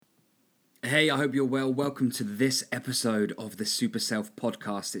Hey, I hope you're well. Welcome to this episode of the Super Self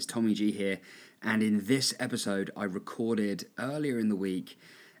Podcast. It's Tommy G here, and in this episode, I recorded earlier in the week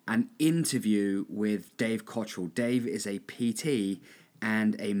an interview with Dave Cottrell. Dave is a PT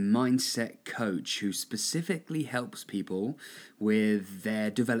and a mindset coach who specifically helps people with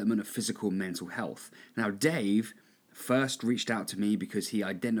their development of physical and mental health. Now, Dave first reached out to me because he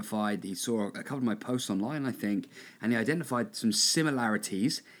saw a couple of my posts online, I think, and he identified some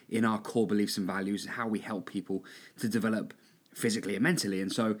similarities in our core beliefs and values and how we help people to develop physically and mentally.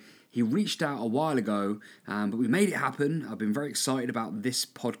 And so he reached out a while ago, but we made it happen. I've been very excited about this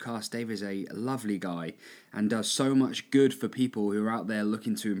podcast. Dave is a lovely guy and does so much good for people who are out there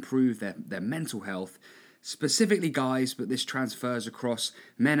looking to improve their mental health. Specifically guys, but this transfers across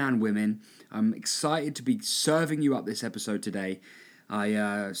men and women. I'm excited to be serving you up this episode today.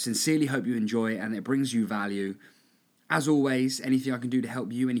 I sincerely hope you enjoy it and it brings you value. As always, anything I can do to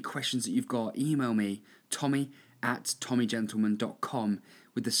help you, any questions that you've got, email me, tommy@tommygentleman.com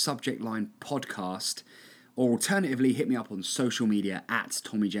with the subject line podcast, or alternatively, hit me up on social media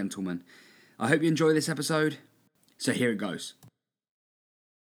 @tommygentleman. I hope you enjoy this episode, so here it goes.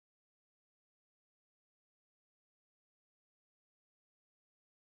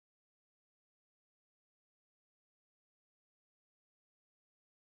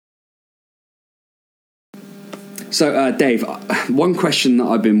 So, Dave, one question that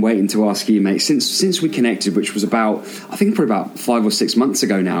I've been waiting to ask you, mate, since we connected, which was probably about 5 or 6 months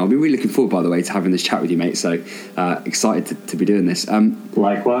ago now. I've been really looking forward, by the way, to having this chat with you, mate. So, excited to be doing this.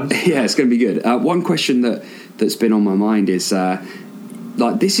 Likewise. Yeah, it's going to be good. One question that's been on my mind is,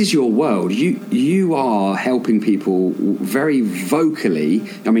 this is your world. You are helping people very vocally.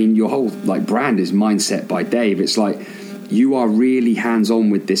 I mean, your whole brand is Mindset by Dave. It's like you are really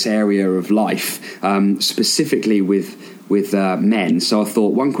hands-on with this area of life, specifically with men. So I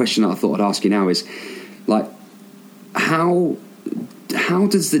thought one question that I thought I'd ask you now is, how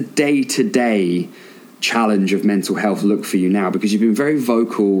does the day-to-day challenge of mental health look for you now? Because you've been very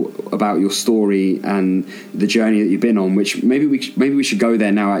vocal about your story and the journey that you've been on, which maybe we should go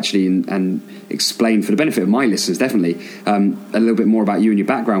there now actually and explain, for the benefit of my listeners, definitely a little bit more about you and your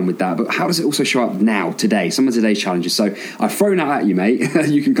background with that. But how does it also show up now, today, some of today's challenges? So I've thrown that at you, mate.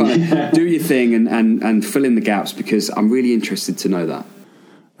 You can kind of do your thing and fill in the gaps, because I'm really interested to know that.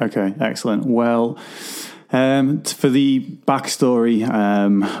 Okay, excellent. Well, for the backstory,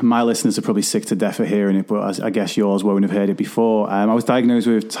 my listeners are probably sick to death of hearing it, but I guess yours won't have heard it before. I was diagnosed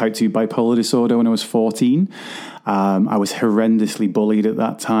with type 2 bipolar disorder when I was 14. I was horrendously bullied at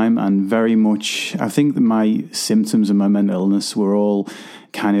that time, and very much, I think that my symptoms and my mental illness were all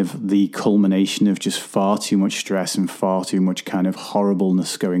kind of the culmination of just far too much stress and far too much kind of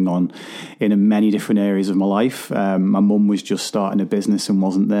horribleness going on in many different areas of my life. My mum was just starting a business and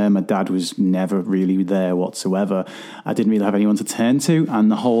wasn't there. My dad was never really there whatsoever. I didn't really have anyone to turn to. And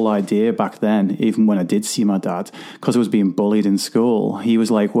the whole idea back then, even when I did see my dad, because I was being bullied in school, he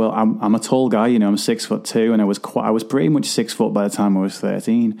was like, well, I'm a tall guy, I'm 6'2", and I was pretty much 6 foot by the time I was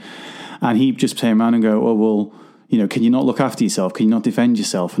 13. And he just turned around and go, oh, well, can you not look after yourself? Can you not defend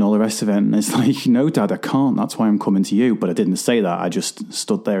yourself and all the rest of it? And it's like, no, Dad, I can't. That's why I'm coming to you. But I didn't say that. I just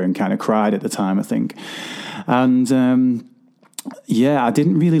stood there and kind of cried at the time, I think. And I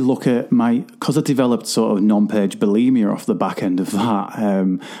didn't really look at because I developed sort of non-purge bulimia off the back end of that.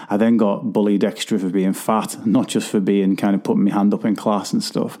 I then got bullied extra for being fat, not just for being kind of putting my hand up in class and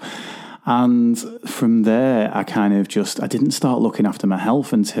stuff. And from there, I didn't start looking after my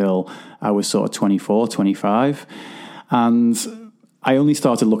health until I was sort of 24, 25. And I only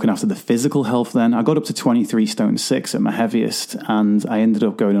started looking after the physical health then. I got up to 23 stone 6 at my heaviest, and I ended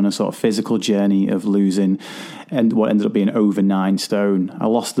up going on a sort of physical journey of losing and what ended up being over 9 stone. I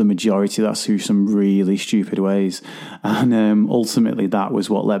lost the majority of that through some really stupid ways. And ultimately, that was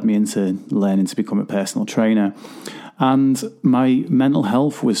what led me into learning to become a personal trainer. And my mental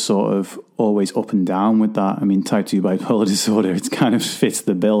health was sort of always up and down with that. I mean, type 2 bipolar disorder, it kind of fits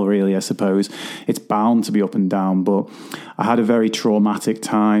the bill, really, I suppose. It's bound to be up and down. But I had a very traumatic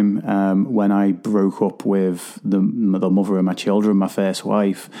time when I broke up with the mother of my children, my first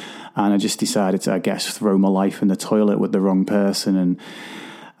wife. And I just decided to, I guess, throw my life in the toilet with the wrong person. And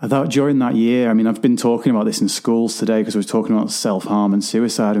I thought during that year, I mean, I've been talking about this in schools today because I was talking about self-harm and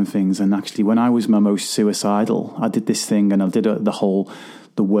suicide and things. And actually, when I was my most suicidal, I did this thing and I did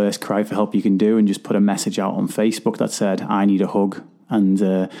the worst cry for help you can do and just put a message out on Facebook that said, I need a hug.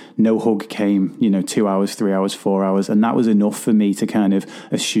 And no hug came, 2 hours, 3 hours, 4 hours. And that was enough for me to kind of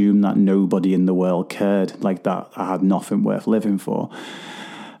assume that nobody in the world cared, like that I had nothing worth living for.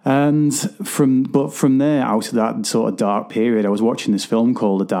 And from there, out of that sort of dark period, I was watching this film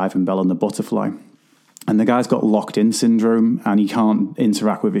called The Diving Bell and the Butterfly. And the guy's got locked-in syndrome, and he can't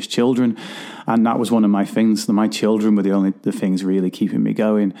interact with his children. And that was one of my things. My children were the things really keeping me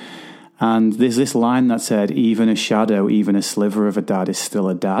going. And there's this line that said, even a shadow, even a sliver of a dad is still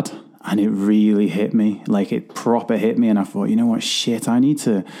a dad. And it really hit me. Like, it proper hit me. And I thought, you know what, shit, I need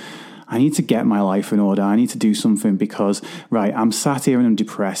to get my life in order. I need to do something because, right, I'm sat here and I'm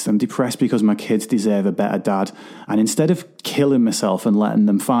depressed. I'm depressed because my kids deserve a better dad. And instead of killing myself and letting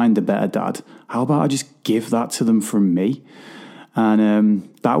them find a better dad, how about I just give that to them from me? And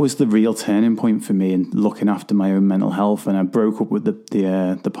that was the real turning point for me in looking after my own mental health. And I broke up with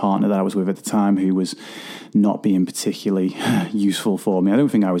the partner that I was with at the time, who was not being particularly useful for me. I don't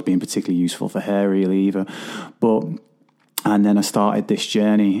think I was being particularly useful for her really either. And then I started this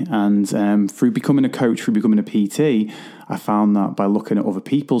journey, and through becoming a coach, through becoming a PT, I found that by looking at other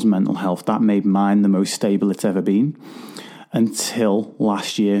people's mental health, that made mine the most stable it's ever been until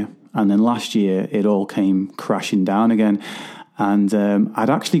last year. And then last year, it all came crashing down again. And I'd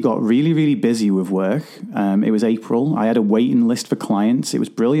actually got really, really busy with work. It was April. I had a waiting list for clients. It was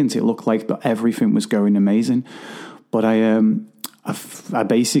brilliant. It looked like everything was going amazing. But I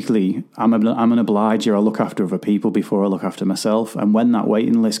basically, I'm an obliger. I look after other people before I look after myself. And when that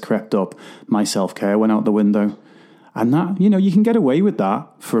waiting list crept up, my self-care went out the window. And that, you can get away with that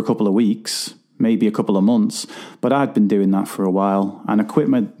for a couple of weeks, maybe a couple of months. But I'd been doing that for a while. And I quit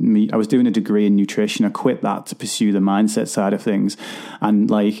I was doing a degree in nutrition. I quit that to pursue the mindset side of things.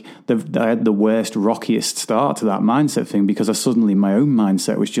 And I had the worst, rockiest start to that mindset thing because my own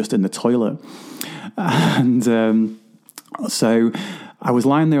mindset was just in the toilet. And so I was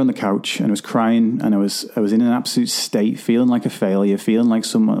lying there on the couch and I was crying, and I was in an absolute state, feeling like a failure, feeling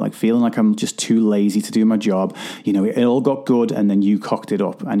like I'm just too lazy to do my job. It all got good, and then you cocked it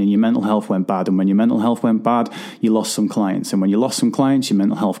up, and then your mental health went bad. And when your mental health went bad, you lost some clients. And when you lost some clients, your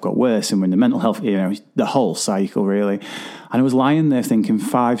mental health got worse. And when the mental health, the whole cycle really. And I was lying there thinking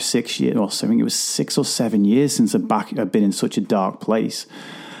 5-6 years, I think it was 6 or 7 years since I've been in such a dark place.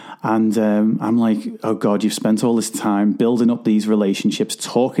 And I'm like, oh God, you've spent all this time building up these relationships,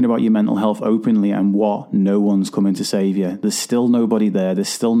 talking about your mental health openly, and what? No one's coming to save you. There's still nobody there. There's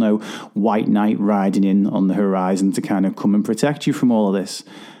still no white knight riding in on the horizon to kind of come and protect you from all of this.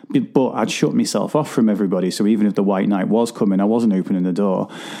 But I'd shut myself off from everybody. So even if the white knight was coming, I wasn't opening the door.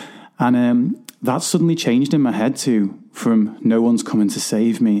 And that suddenly changed in my head from no one's coming to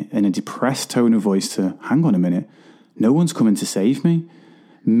save me in a depressed tone of voice to, hang on a minute, no one's coming to save me.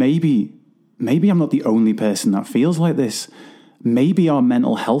 Maybe I'm not the only person that feels like this. Maybe our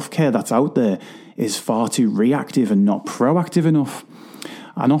mental health care that's out there is far too reactive and not proactive enough.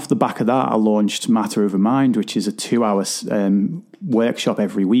 And off the back of that, I launched Matter Over Mind, which is a 2-hour workshop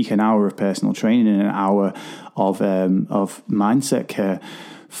every week, an hour of personal training and an hour of mindset care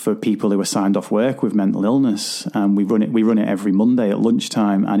for people who are signed off work with mental illness. And we run it every Monday at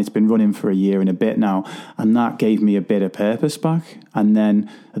lunchtime, and it's been running for a year and a bit now. And that gave me a bit of purpose back. And then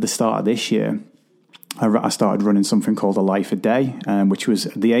at the start of this year, I started running something called A Life a Day, which was,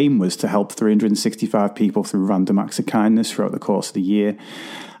 the aim was to help 365 people through random acts of kindness throughout the course of the year.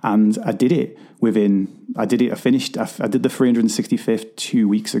 And I did it I did the 365th 2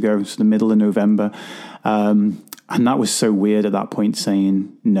 weeks ago, so the middle of November. And that was so weird at that point,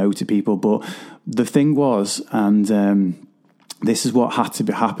 saying no to people. But the thing was, and this is what had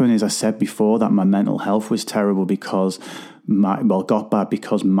to happen, as I said before, that my mental health was terrible because got bad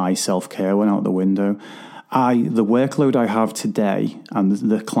because my self-care went out the window. The workload I have today and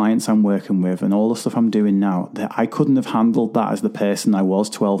the clients I'm working with and all the stuff I'm doing now, that I couldn't have handled that as the person I was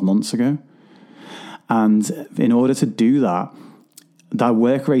 12 months ago. And in order to do that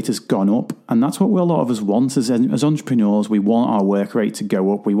work rate has gone up. And that's what a lot of us want as entrepreneurs. We want our work rate to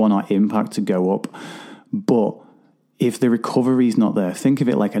go up. We want our impact to go up. But if the recovery is not there, think of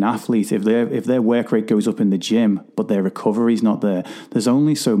it like an athlete. If their work rate goes up in the gym, but their recovery is not there, there's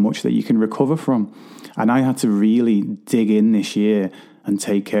only so much that you can recover from. And I had to really dig in this year and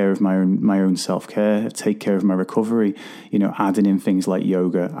take care of my own self-care, take care of my recovery, adding in things like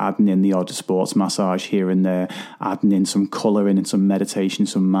yoga, adding in the odd sports massage here and there, adding in some colouring and some meditation,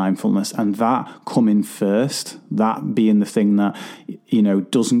 some mindfulness, and that coming first, that being the thing that,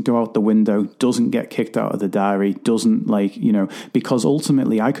 doesn't go out the window, doesn't get kicked out of the diary, doesn't because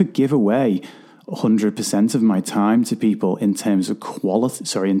ultimately I could give away 100% of my time to people in terms of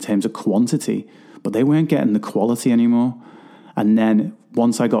quantity, but they weren't getting the quality anymore. And then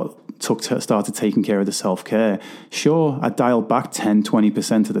once I started taking care of the self-care, sure, I dialed back 10,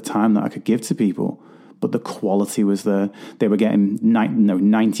 20% of the time that I could give to people. but the quality was there. They were getting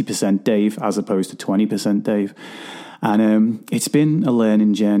 90% Dave as opposed to 20% Dave. And it's been a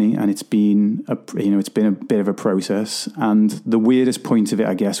learning journey, and it's been a bit of a process. And the weirdest point of it,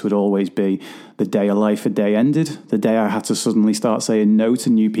 I guess, would always be the day a life a day ended. The day I had to suddenly start saying no to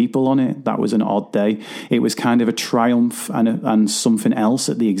new people on it. That was an odd day. It was kind of a triumph and something else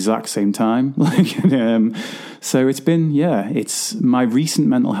at the exact same time. So it's been, it's my recent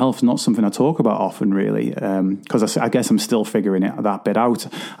mental health, not something I talk about often, really, because I guess I'm still figuring that bit out.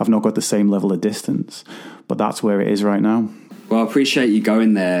 I've not got the same level of distance, but that's where it is right now. Well, I appreciate you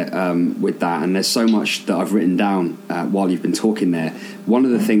going there with that, and there's so much that I've written down while you've been talking there. One of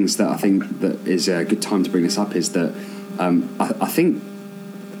the things that I think that is a good time to bring this up is that I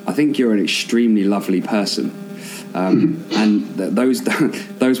think you're an extremely lovely person. And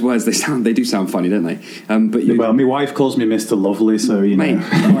those words they do sound funny, don't they? But my wife calls me Mr. Lovely, so mate,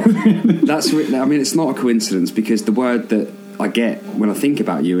 it's not a coincidence, because the word that I get when I think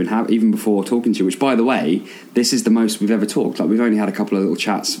about you, and even before talking to you, which, by the way, this is the most we've ever talked. Like, we've only had a couple of little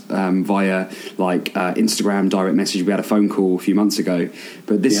chats via Instagram direct message. We had a phone call a few months ago,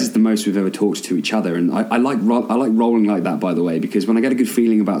 but this is the most we've ever talked to each other. And I like rolling like that, by the way, because when I get a good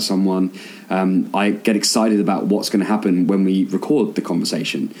feeling about someone, I get excited about what's going to happen when we record the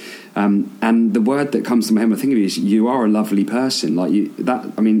conversation. And the word that comes to my head when I think of you is, you are a lovely person. Like,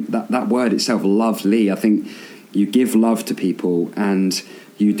 that word itself, lovely. I think you give love to people, and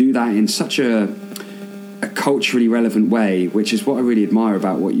you do that in such a culturally relevant way, which is what I really admire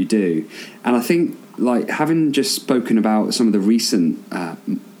about what you do. And I think, like, having just spoken about some of the recent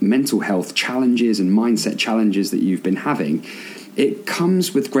mental health challenges and mindset challenges that you've been having, it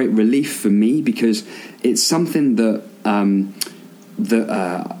comes with great relief for me, because it's something that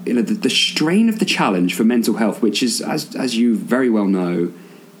the strain of the challenge for mental health, which is, as you very well know,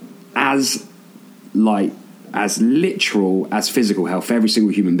 as literal as physical health for every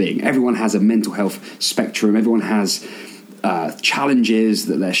single human being. Everyone has a mental health spectrum. Everyone has challenges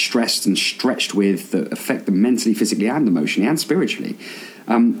that they're stressed and stretched with that affect them mentally, physically, and emotionally, and spiritually.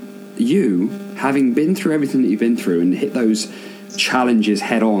 You, having been through everything that you've been through and hit those challenges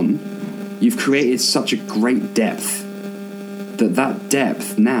head on, you've created such a great depth that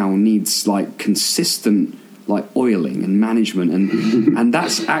depth now needs consistent oiling and management, and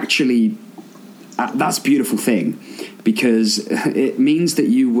that's actually that's a beautiful thing, because it means that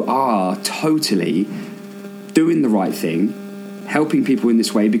you are totally doing the right thing, helping people in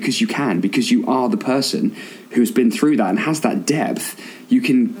this way because you are the person who's been through that and has that depth. You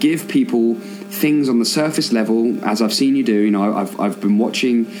can give people things on the surface level, as I've seen you do. I've been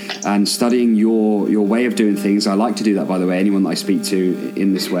watching and studying your way of doing things. I like to do that, by the way, anyone that I speak to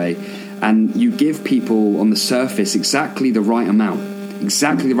in this way. And you give people on the surface exactly the right amount.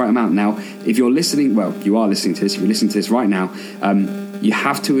 Now, if you're listening, well, you are listening to this, if you're listening to this right now, you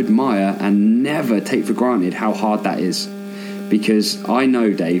have to admire and never take for granted how hard that is. Because I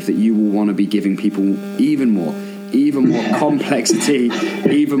know, Dave, that you will want to be giving people even more complexity,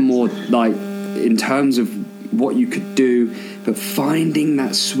 even more, in terms of what you could do, but finding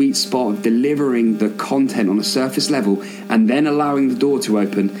that sweet spot of delivering the content on a surface level and then allowing the door to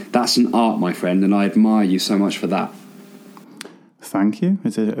open, that's an art, my friend, and I admire you so much for that. Thank you.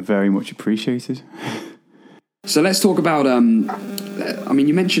 It's very much appreciated. So let's talk about,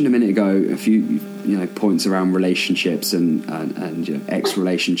 you mentioned a minute ago a few points around relationships and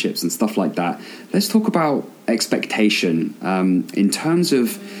ex-relationships and stuff like that. Let's talk about expectation in terms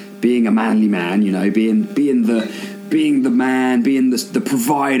of being a manly man, being the man, being the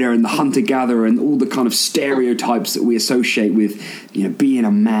provider and the hunter-gatherer and all the kind of stereotypes that we associate with, being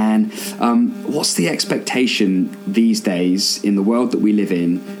a man. What's the expectation these days in the world that we live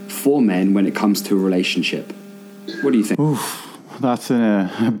in for men when it comes to a relationship? What do you think? Oof, that's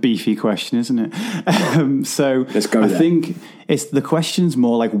a beefy question, isn't it? So let's go there. I think the question's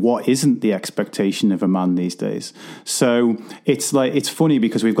more like, what isn't the expectation of a man these days? So it's funny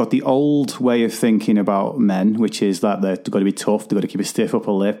because we've got the old way of thinking about men, which is that they've got to be tough, they've got to keep a stiff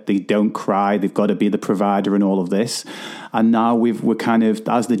upper lip, they don't cry, they've got to be the provider and all of this. And now we're kind of,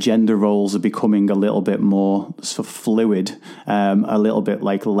 as the gender roles are becoming a little bit more sort of fluid, a little bit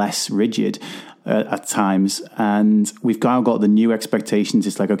less rigid, at times, and we've now got the new expectations.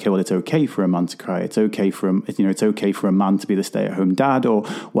 It's okay, well, it's okay for a man to cry. It's okay for it's okay for a man to be the stay-at-home dad or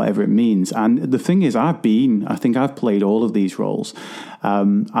whatever it means. And the thing is, I think I've played all of these roles.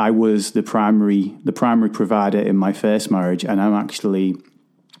 I was the primary provider in my first marriage, and I'm actually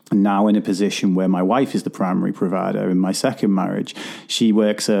now in a position where my wife is the primary provider in my second marriage. She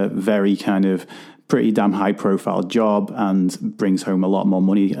works a very kind of pretty damn high profile job and brings home a lot more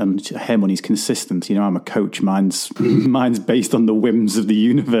money, and her money's consistent. You know, I'm a coach. Mine's based on the whims of the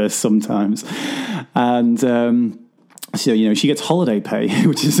universe sometimes. And so, you know, she gets holiday pay,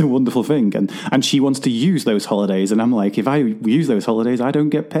 which is a wonderful thing. And she wants to use those holidays. And I'm like, if I use those holidays, I don't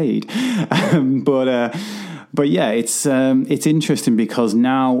get paid. But yeah, it's interesting because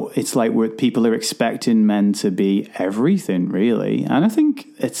now it's like people are expecting men to be everything, really. And I think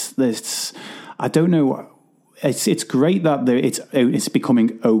it's I don't know. It's great that it's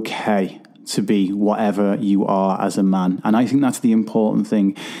becoming okay to be whatever you are as a man. And I think that's the important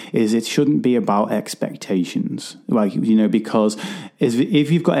thing, is it shouldn't be about expectations. Like, you know, because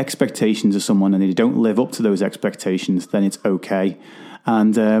if you've got expectations of someone and they don't live up to those expectations, then it's okay.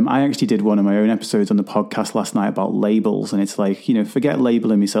 And I actually did one of my own episodes on the podcast last night about labels. And it's like, you know, forget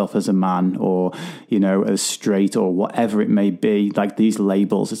labeling myself as a man or, you know, as straight or whatever it may be. Like these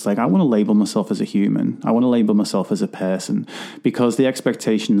labels, it's like, I want to label myself as a human. I want to label myself as a person, because the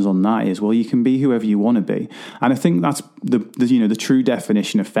expectations on that is, well, you can be whoever you want to be. And I think that's the true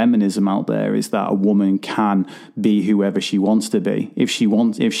definition of feminism out there, is that a woman can be whoever she wants to be. If she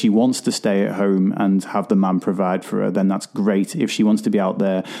wants to stay at home and have the man provide for her, then that's great. If she wants to be out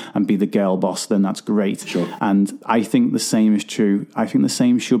there and be the girl boss, then that's great. Sure. And I think the same is true. I think the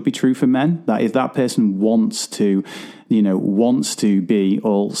same should be true for men, that if that person wants to be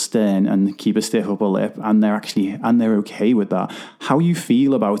all stern and keep a stiff upper lip, and they're okay with that, how you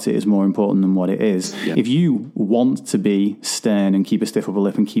feel about it is more important than what it is. Yeah. If you want to be stern and keep a stiff upper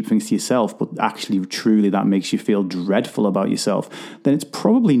lip and keep things to yourself, but actually truly that makes you feel dreadful about yourself, then it's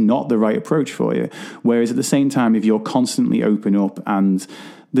probably not the right approach for you. Whereas at the same time, if you're constantly open up, and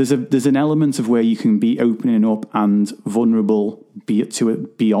there's an element of where you can be opening up and vulnerable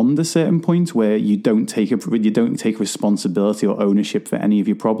beyond a certain point where you don't take responsibility or ownership for any of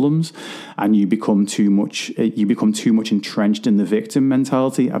your problems, and you become too much entrenched in the victim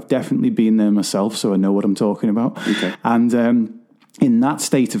mentality. I've definitely been there myself, so I know what I'm talking about. Okay. And in that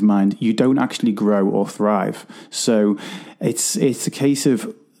state of mind, you don't actually grow or thrive. So it's a case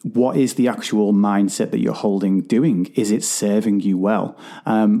of, what is the actual mindset that you're holding doing? Is it serving you well?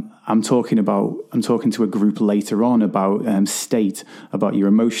 I'm talking to a group later on about state, about your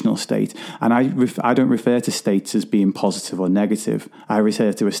emotional state. And I don't refer to states as being positive or negative. I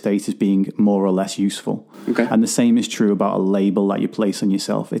refer to a state as being more or less useful. Okay. And the same is true about a label that you place on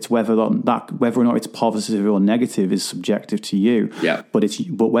yourself. It's whether or not it's positive or negative is subjective to you. Yeah. But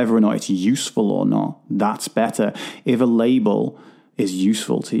whether or not it's useful or not, that's better. If a label is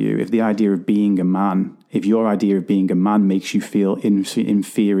useful to you, if your idea of being a man makes you feel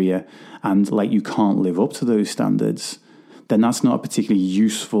inferior and like you can't live up to those standards, then that's not a particularly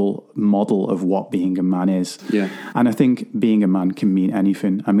useful model of what being a man is. Yeah. And I think being a man can mean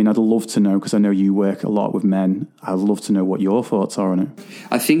anything. I mean, I'd love to know, because I know you work a lot with men, I'd love to know what your thoughts are on it.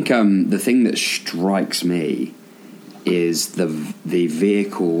 I think the thing that strikes me is the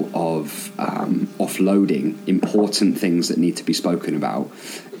vehicle of offloading important things that need to be spoken about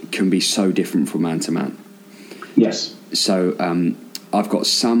can be so different from man to man. Yes. So I've got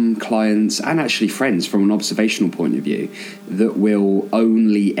some clients and actually friends from an observational point of view that will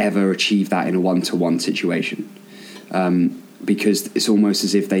only ever achieve that in a one-to-one situation. Because it's almost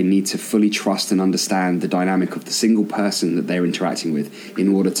as if they need to fully trust and understand the dynamic of the single person that they're interacting with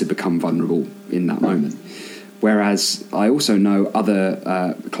in order to become vulnerable in that moment. Whereas I also know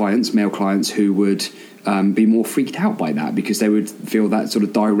other clients, male clients, who would be more freaked out by that, because they would feel that sort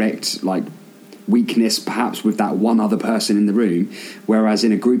of direct weakness perhaps with that one other person in the room, whereas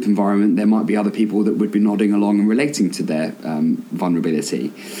in a group environment there might be other people that would be nodding along and relating to their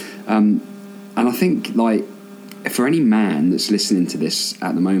vulnerability. And I think, for any man that's listening to this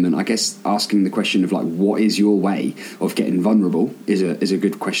at the moment, I guess asking the question of what is your way of getting vulnerable is a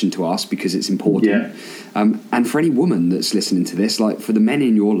good question to ask, because it's important. Yeah. And for any woman that's listening to this, for the men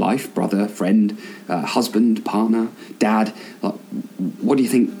in your life, brother, friend, husband, partner, dad, what do you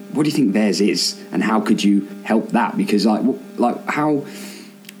think theirs is, and how could you help that? Because how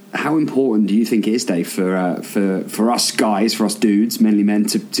important do you think it is, Dave, for us guys, for us dudes, mainly men,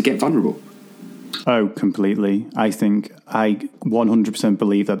 to get vulnerable? Oh, completely. I 100%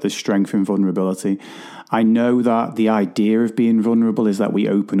 believe that there's strength in vulnerability. I know that the idea of being vulnerable is that we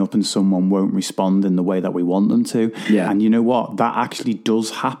open up and someone won't respond in the way that we want them to. Yeah. And you know what? That actually does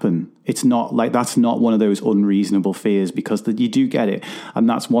happen. It's not that's not one of those unreasonable fears, because you do get it. And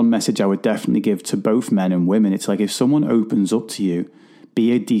that's one message I would definitely give to both men and women. It's like, if someone opens up to you,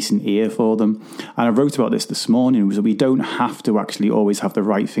 be a decent ear for them. And I wrote about this morning, was that we don't have to actually always have the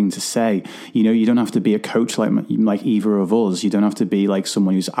right thing to say. You know, you don't have to be a coach like either of us. You don't have to be like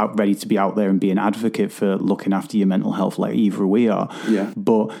someone who's ready to be out there and be an advocate for looking after your mental health like either we are. Yeah.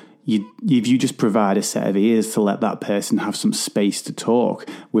 But if you just provide a set of ears to let that person have some space to talk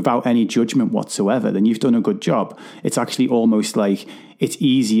without any judgment whatsoever, then you've done a good job. It's actually almost like it's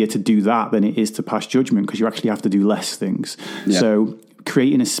easier to do that than it is to pass judgment, because you actually have to do less things. Yeah. So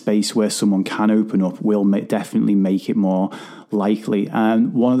creating a space where someone can open up will definitely make it more likely.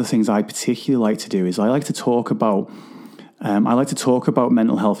 And one of the things I particularly like to do is I like to talk about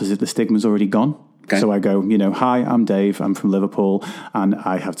mental health as if the stigma's already gone. Okay. So I go, hi, I'm Dave. I'm from Liverpool, and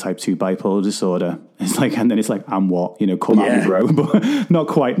I have type 2 bipolar disorder. It's like, and then it's like, I'm what? Come at me, bro. But not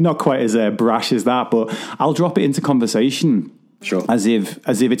quite as brash as that. But I'll drop it into conversation. Sure. As if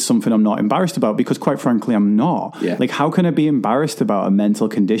it's something I'm not embarrassed about, because quite frankly, I'm not. Yeah. Like, how can I be embarrassed about a mental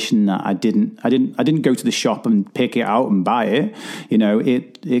condition that I didn't go to the shop and pick it out and buy it?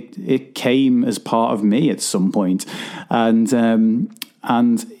 It came as part of me at some point.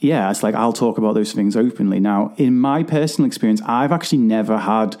 And yeah, it's like, I'll talk about those things openly. Now, in my personal experience, I've actually never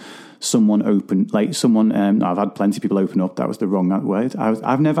had someone open, like someone, I've had plenty of people open up. That was the wrong word.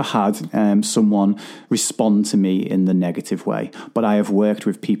 I've never had someone respond to me in the negative way, but I have worked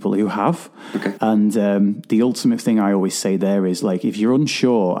with people who have. Okay. And the ultimate thing I always say there is, like, if you're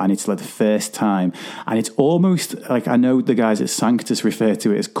unsure and it's like the first time, and it's almost like, I know the guys at Sanctus refer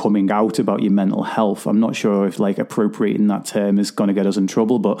to it as coming out about your mental health. I'm not sure if like appropriating that term is going to get us in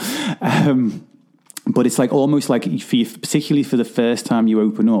trouble, but it's like almost like, particularly for the first time you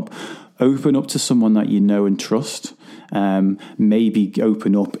open up to someone that you know and trust. Maybe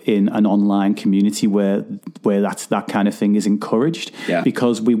open up in an online community where that kind of thing is encouraged. Yeah.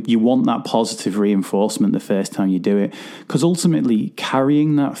 Because you want that positive reinforcement the first time you do it. Because ultimately,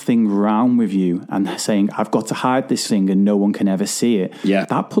 carrying that thing around with you and saying, I've got to hide this thing and no one can ever see it. Yeah.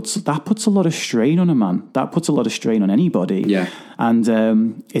 That puts a lot of strain on a man. That puts a lot of strain on anybody. Yeah.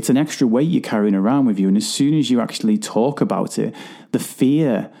 And it's an extra weight you're carrying around with you. And as soon as you actually talk about it, the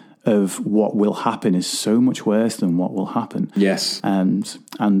fear of what will happen is so much worse than what will happen. Yes. And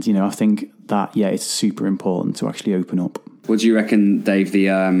I think that, it's super important to actually open up. What do you reckon, Dave,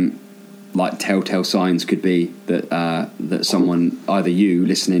 the like telltale signs could be that someone, either you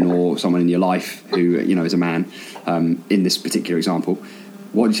listening or someone in your life who, is a man, in this particular example,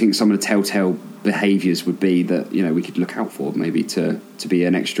 what do you think some of the telltale behaviours would be that, we could look out for, maybe to be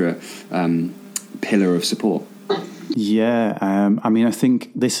an extra pillar of support? Yeah, I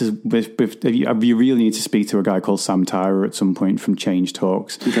think this is you really need to speak to a guy called Sam Tyrer at some point from Change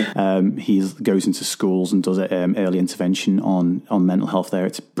Talks. Okay. He goes into schools and does early intervention on mental health there.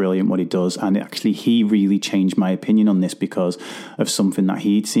 It's brilliant what he does, and actually he really changed my opinion on this because of something that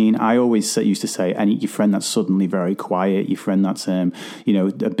he'd seen. I always used to say, your friend that's suddenly very quiet, your friend that's a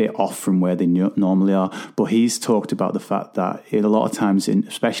bit off from where they normally are. But he's talked about the fact that a lot of times,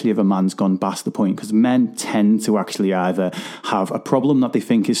 especially if a man's gone past the point, because men tend to actually either have a problem that they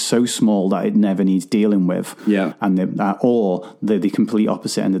think is so small that it never needs dealing with, or they're the complete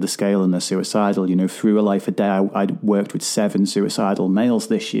opposite end of the scale and they're suicidal. Through a life a day, I'd worked with 7 suicidal males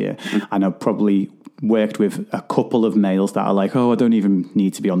this year, and I've probably worked with a couple of males that are like, I don't even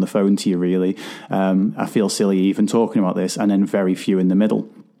need to be on the phone to you, really. I feel silly even talking about this, and then very few in the middle.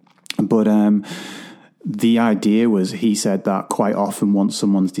 But the idea was, he said that quite often once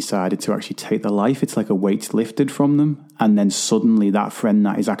someone's decided to actually take their life, it's like a weight's lifted from them. And then suddenly that friend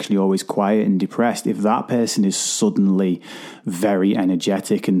that is actually always quiet and depressed, if that person is suddenly very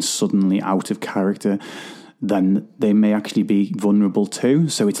energetic and suddenly out of character, then they may actually be vulnerable too.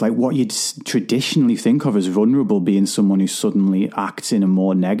 So it's like what you'd traditionally think of as vulnerable being someone who suddenly acts in a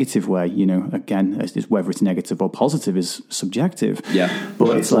more negative way. Again, whether it's negative or positive is subjective. Yeah.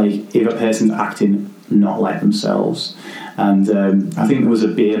 But it's like if a person's acting not like themselves. And I think there was a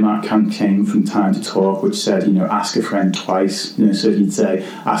beer mark campaign from Time to Talk which said, ask a friend twice. So if you'd say,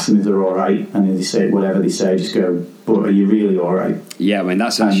 ask them if they're all right, and then they say whatever they say, just go, but are you really all right? Yeah,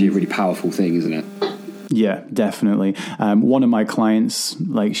 that's actually a really powerful thing, isn't it? Yeah, definitely. One of my clients,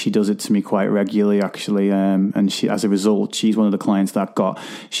 she does it to me quite regularly, actually. And she, as a result, she's one of the clients that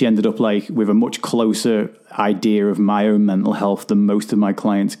she ended up with a much closer idea of my own mental health than most of my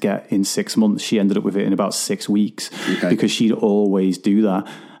clients get in 6 months. She ended up with it in about 6 weeks, because she'd always do that.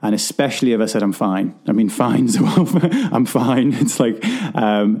 And especially if I said I'm fine. I mean, fine's well, I'm fine. It's like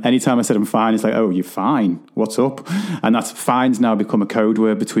anytime I said I'm fine, it's like, oh, you're fine. What's up? And that's fine's now become a code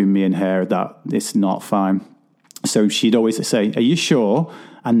word between me and her that it's not fine. So she'd always say, are you sure?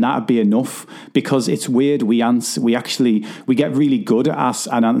 And that'd be enough, because it's weird. We get really good at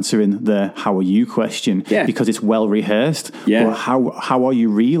answering the "how are you" question because it's well rehearsed. Yeah. But how are you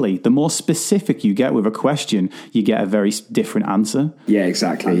really? The more specific you get with a question, you get a very different answer. Yeah,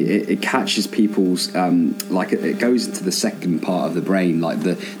 exactly. It catches people's it goes into the second part of the brain, like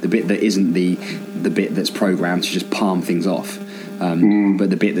the bit that isn't the bit that's programmed to just palm things off. But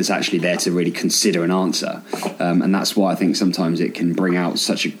the bit that's actually there to really consider an answer. And that's why I think sometimes it can bring out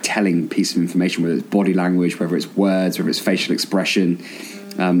such a telling piece of information, whether it's body language, whether it's words, whether it's facial expression.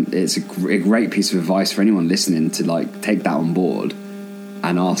 It's a great piece of advice for anyone listening to take that on board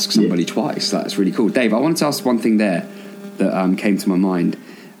and ask somebody twice. That's really cool. Dave, I wanted to ask one thing there that came to my mind.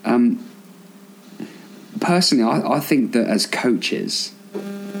 Personally, I think that as coaches,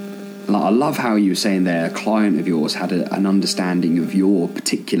 I love how you were saying there, a client of yours had an understanding of your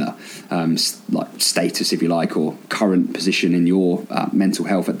particular status, if you like, or current position in your mental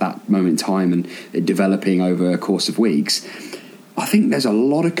health at that moment in time, and it developing over a course of weeks. I think there's a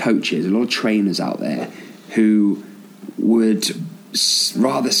lot of coaches, a lot of trainers out there who would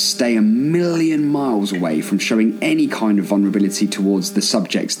rather stay a million miles away from showing any kind of vulnerability towards the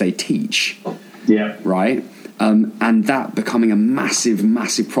subjects they teach. Yeah. Right? And that becoming a massive,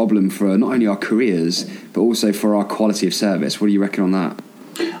 massive problem for not only our careers, but also for our quality of service. What do you reckon on that?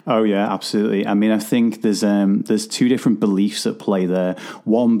 Oh yeah, absolutely. I mean, I think there's two different beliefs at play there.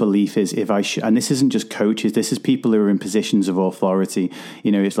 One belief is and this isn't just coaches, this is people who are in positions of authority.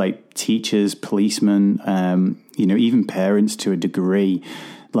 It's like teachers, policemen, even parents to a degree.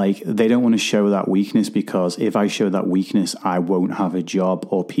 They don't want to show that weakness, because if I show that weakness, I won't have a job,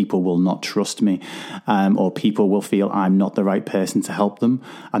 or people will not trust me, or people will feel I'm not the right person to help them.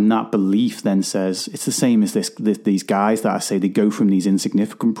 And that belief then says, it's the same as these guys that I say, they go from these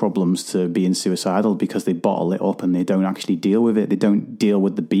insignificant problems to being suicidal because they bottle it up and they don't actually deal with it. They don't deal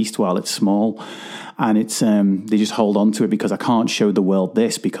with the beast while it's small. And it's they just hold on to it because I can't show the world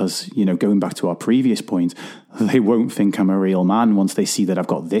this, because, going back to our previous point, they won't think I'm a real man once they see that I've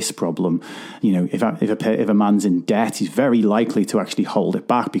got this problem. If a man's in debt, he's very likely to actually hold it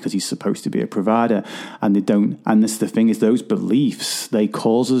back because he's supposed to be a provider, and they don't. And this, the thing is, those beliefs, they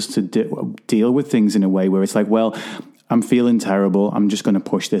cause us to deal with things in a way where it's like, well, I'm feeling terrible, I'm just going to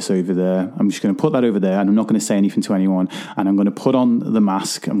push this over there. I'm just going to put that over there, and I'm not going to say anything to anyone. And I'm going to put on the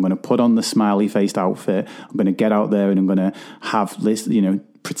mask. I'm going to put on the smiley-faced outfit. I'm going to get out there and I'm going to have this,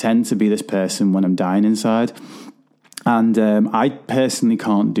 pretend to be this person when I'm dying inside. And I personally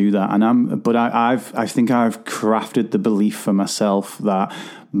can't do that. I think I've crafted the belief for myself that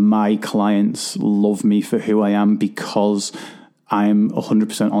my clients love me for who I am, because I'm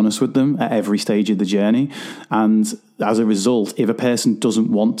 100% honest with them at every stage of the journey. And as a result, if a person doesn't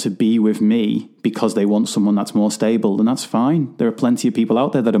want to be with me because they want someone that's more stable, then that's fine. There are plenty of people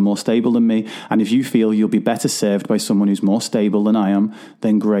out there that are more stable than me. And if you feel you'll be better served by someone who's more stable than I am,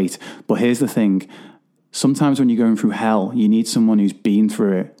 then great. But here's the thing. Sometimes when you're going through hell, you need someone who's been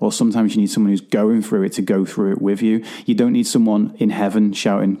through it, or sometimes you need someone who's going through it to go through it with you. You don't need someone in heaven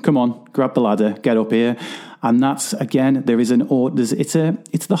shouting, "Come on, grab the ladder, get up here." And that's, again, it's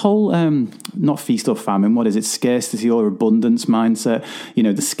the whole, not feast or famine, what is it, scarcity or abundance mindset.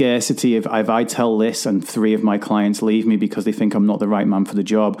 The scarcity of, if I tell this and 3 of my clients leave me because they think I'm not the right man for the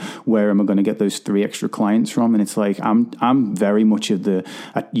job, where am I going to get those 3 extra clients from? And it's like, I'm very much of the,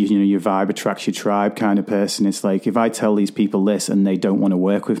 your vibe attracts your tribe kind of person. It's like, if I tell these people this and they don't want to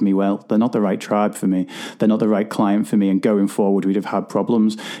work with me, well, they're not the right tribe for me. They're not the right client for me. And going forward, we'd have had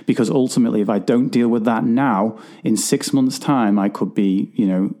problems, because ultimately, if I don't deal with that now, in 6 months' time, I could be,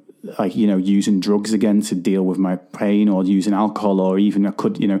 using drugs again to deal with my pain, or using alcohol, or even I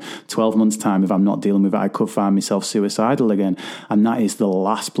could, 12 months' time, if I'm not dealing with it, I could find myself suicidal again. And that is the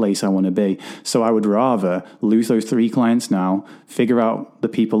last place I want to be. So I would rather lose those 3 clients now, figure out the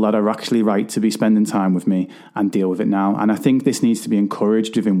people that are actually right to be spending time with me, and deal with it now. And I think this needs to be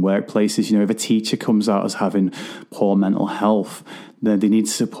encouraged within workplaces. If a teacher comes out as having poor mental health, they need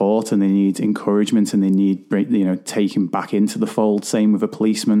support and they need encouragement and they need, taken back into the fold. Same with a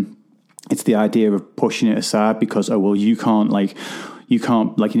policeman. It's the idea of pushing it aside because, you can't,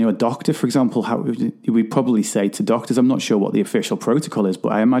 a doctor, for example, how we probably say to doctors, I'm not sure what the official protocol is,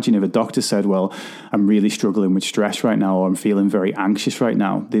 but I imagine if a doctor said, well, I'm really struggling with stress right now, or I'm feeling very anxious right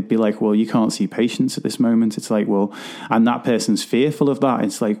now, they'd be like, well, you can't see patients at this moment. It's like, well, and that person's fearful of that.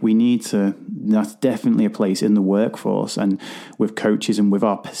 It's like, that's definitely a place in the workforce and with coaches and with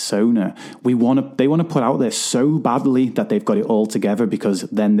our persona. They want to put out there so badly that they've got it all together, because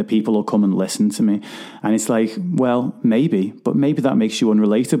then the people will come and listen to me. And it's like, well, maybe that makes you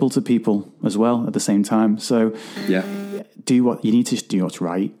unrelatable to people as well at the same time. So yeah, do what you need to do what's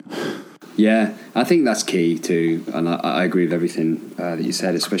right. Yeah, I think that's key too, and I agree with everything that you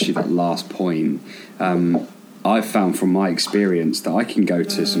said, especially that last point. I've found from my experience that I can go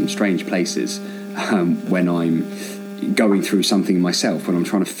to some strange places when I'm going through something myself, when I'm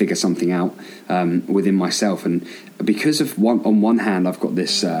trying to figure something out within myself. And because of on one hand, I've got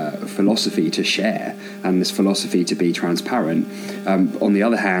this philosophy to share and this philosophy to be transparent. On the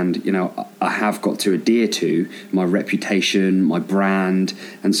other hand, I have got to adhere to my reputation, my brand.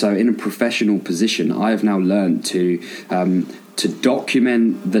 And so in a professional position, I have now learned to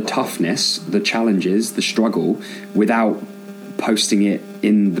document the toughness, the challenges, the struggle without posting it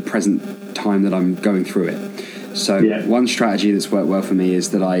in the present time that I'm going through it. So one strategy that's worked well for me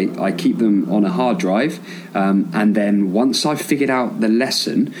is that I keep them on a hard drive, and then once I've figured out the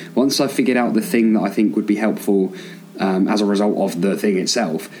lesson, once I've figured out the thing that I think would be helpful as a result of the thing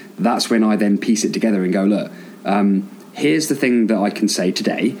itself, that's when I then piece it together and go, look, here's the thing that I can say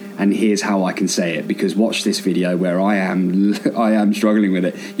today, and here's how I can say it, because watch this video where I am struggling with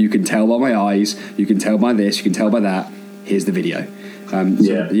it. You can tell by my eyes, you can tell by this, you can tell by that. Here's the video.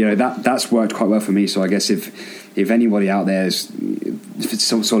 That's worked quite well for me. So I guess if anybody out there is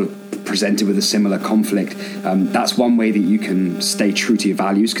some sort of presented with a similar conflict, that's one way that you can stay true to your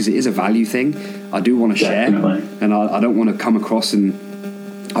values, because it is a value thing. I do want to share, and I don't want to come across, and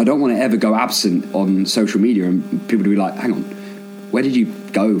I don't want to ever go absent on social media and people to be like, hang on, where did you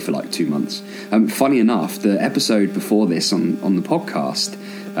go for like 2 months? Funny enough, the episode before this on the podcast,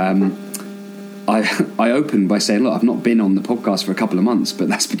 I opened by saying, look, I've not been on the podcast for a couple of months, but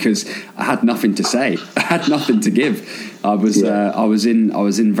that's because I had nothing to say. I had nothing to give. I was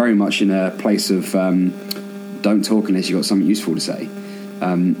in very much in a place of don't talk unless you've got something useful to say.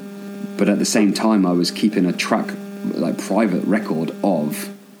 But at the same time, I was keeping a private record of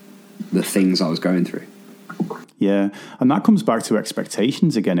the things I was going through. Yeah, and that comes back to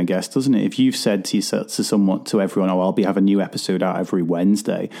expectations again, I guess, doesn't it? If you've said to everyone, I'll have a new episode out every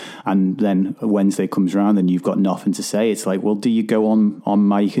Wednesday, and then Wednesday comes around and you've got nothing to say, it's like, well, do you go on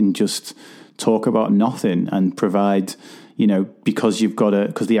mic and just talk about nothing and provide, because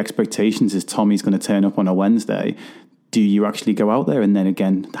the expectations is Tommy's going to turn up on a Wednesday, do you actually go out there? And then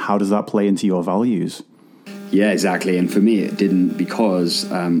again, how does that play into your values? Yeah, exactly. And for me, it didn't, because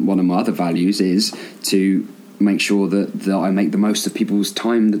one of my other values is to make sure that I make the most of people's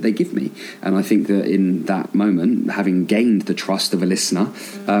time that they give me. And I think that in that moment, having gained the trust of a listener,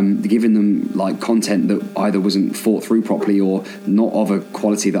 giving them like content that either wasn't thought through properly or not of a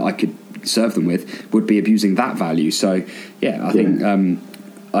quality that I could serve them with, would be abusing that value. So yeah, I think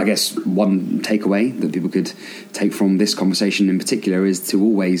I guess one takeaway that people could take from this conversation in particular is to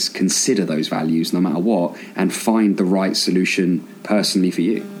always consider those values no matter what, and find the right solution personally for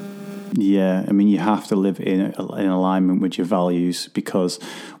you. Yeah, I mean, you have to live in alignment with your values, because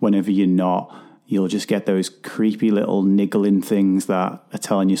whenever you're not, you'll just get those creepy little niggling things that are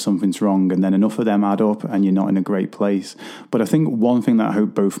telling you something's wrong, and then enough of them add up and you're not in a great place. But I think one thing that I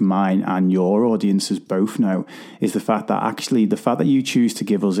hope both mine and your audiences both know is the fact that you choose to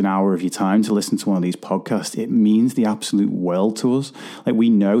give us an hour of your time to listen to one of these podcasts, it means the absolute world to us. Like, we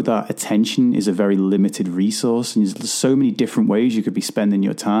know that attention is a very limited resource, and there's so many different ways you could be spending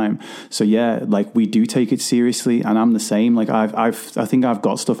your time. So yeah, like, we do take it seriously, and I'm the same. Like, I think I've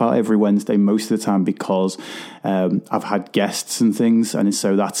got stuff out every Wednesday most of the time because I've had guests and things, and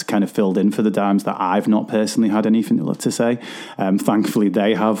so that's kind of filled in for the times that I've not personally had anything to say. Thankfully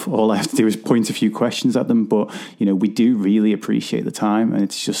they have. All I have to do is point a few questions at them, but we do really appreciate the time, and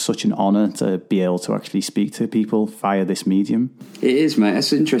it's just such an honor to be able to actually speak to people via this medium. It is, mate.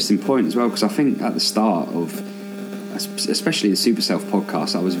 That's an interesting point as well, because I think at the start of especially the Super Self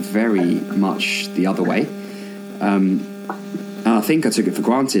podcast, I was very much the other way. And I think I took it for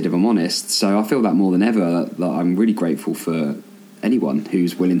granted, if I'm honest. So I feel that more than ever, that I'm really grateful for anyone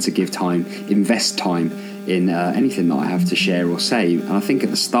who's willing to give time, invest time in anything that I have to share or say. And I think at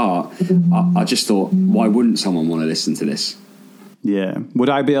the start, I just thought, why wouldn't someone want to listen to this? Yeah.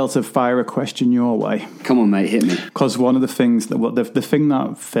 Would I be able to fire a question your way? Come on, mate, hit me. Because one of the things the thing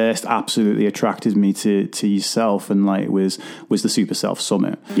that first absolutely attracted me to yourself and was the Super Self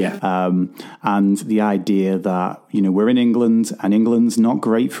Summit. Yeah. And the idea that, we're in England, and England's not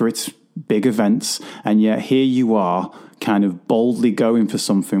great for its big events, and yet here you are kind of boldly going for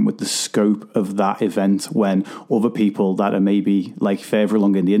something with the scope of that event, when other people that are maybe further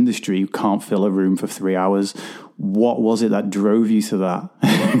along in the industry can't fill a room for 3 hours. What was it that drove you to that?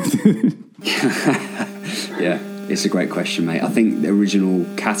 Yeah, it's a great question, mate. I think the original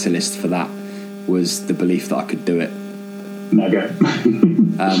catalyst for that was the belief that I could do it. Mega.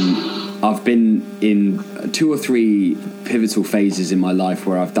 I've been in 2 or 3 pivotal phases in my life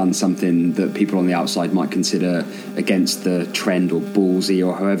where I've done something that people on the outside might consider against the trend or ballsy,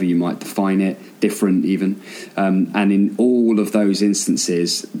 or however you might define it, different even. And in all of those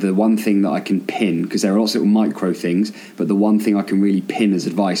instances, the one thing that I can pin, because there are lots of little micro things, but the one thing I can really pin as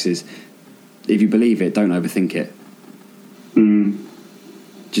advice is, if you believe it, don't overthink it.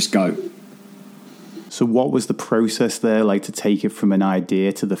 Just go. So what was the process there like to take it from an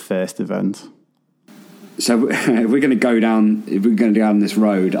idea to the first event? So if we're going to go down this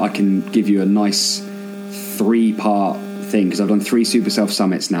road, I can give you a nice 3-part thing, because I've done 3 Super Self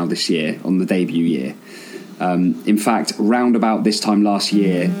Summits now this year on the debut year. In fact, round about this time last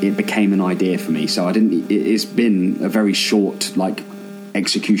year, it became an idea for me. So it's been a very short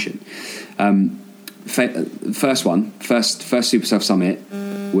execution. First Super Self Summit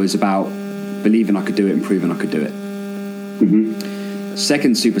was about believing I could do it and proving I could do it.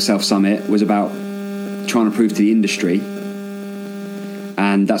 Second Super Self Summit was about trying to prove to the industry,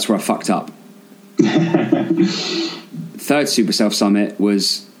 and that's where I fucked up. Third Super Self Summit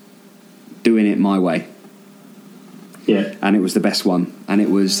was doing it my way. Yeah. And it was the best one, and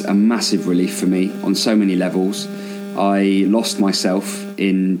it was a massive relief for me on so many levels. I lost myself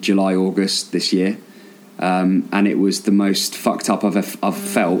in July, August this year. And it was the most fucked up I've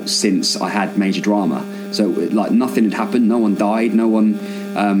felt since I had major drama. So nothing had happened, no one died, no one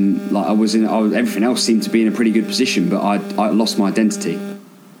everything else seemed to be in a pretty good position, but I lost my identity.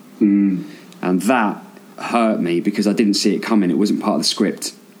 And that hurt me because I didn't see it coming. It wasn't part of the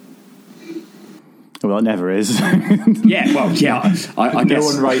script. Well, it never is. Yeah, well, yeah. I guess. No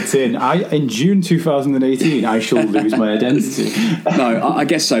one writes in June 2018, I shall lose my identity. No, I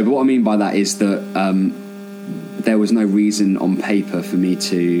guess so. But what I mean by that is that there was no reason on paper for me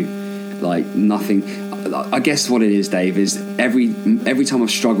to, nothing. I guess what it is, Dave, is every time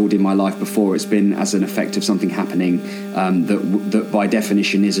I've struggled in my life before, it's been as an effect of something happening that by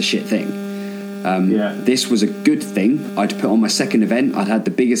definition is a shit thing. This was a good thing. I'd put on my second event. I'd had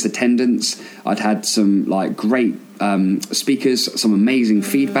the biggest attendance. I'd had some great speakers, some amazing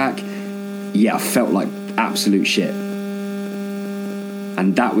feedback. Yeah, I felt like absolute shit.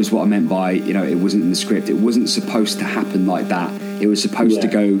 And that was what I meant by, it wasn't in the script. It wasn't supposed to happen like that. It was supposed to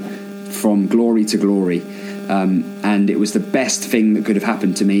go from glory to glory. And it was the best thing that could have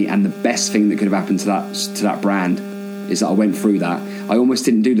happened to me, and the best thing that could have happened to that brand is that I went through that. I almost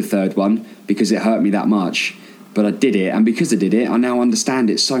didn't do the third one because it hurt me that much, but I did it. And because I did it, I now understand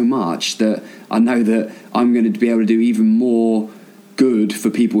it so much that I know that I'm going to be able to do even more good for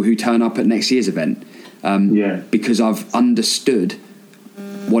people who turn up at next year's event. Because I've understood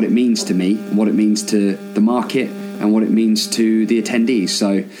what it means to me, what it means to the market, and what it means to the attendees.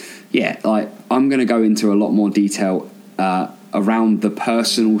 So I'm going to go into a lot more detail around the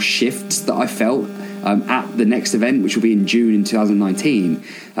personal shifts that I felt at the next event, which will be in June in 2019,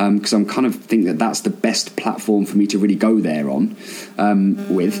 because I'm kind of think that that's the best platform for me to really go there on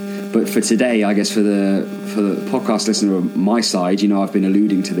with. But for today, I guess for the podcast listener on my side, I've been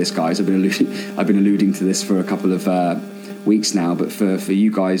alluding to this, guys. I've been alluding to this for a couple of weeks now. But for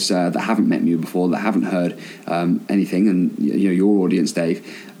you guys that haven't met me before, that haven't heard anything, and your audience, Dave,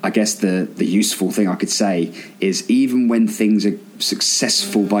 I guess the useful thing I could say is, even when things are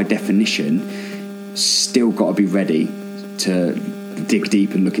successful by definition, still got to be ready to dig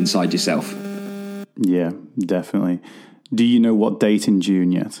deep and look inside yourself. Yeah, definitely. Do you know what date in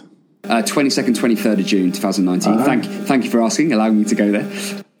June yet? 22nd, 23rd of June 2019. Thank you for asking, allowing me to go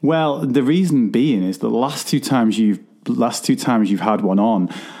there. Well, the reason being is the last two times you've had one on,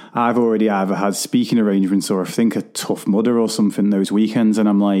 I've already either had speaking arrangements or I think a Tough Mudder or something those weekends, and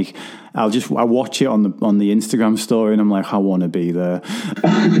I'm like, I watch it on the Instagram story, and I'm like, I want to be there.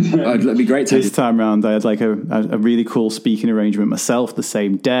 It'd be great. This time around, I had a really cool speaking arrangement myself the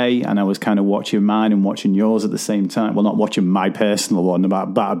same day, and I was kind of watching mine and watching yours at the same time. Well, not watching my personal one,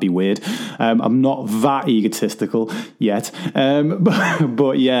 that'd be weird. I'm not that egotistical yet,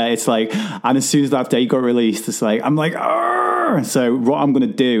 but yeah, it's and as soon as that date got released, it's I'm like, argh! So what I'm going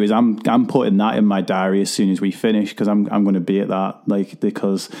to do is I'm putting that in my diary as soon as we finish, because I'm going to be at that,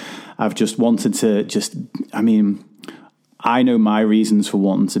 because I've just wanted to I know my reasons for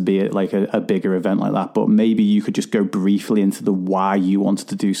wanting to be at a bigger event like that, but maybe you could just go briefly into the why you wanted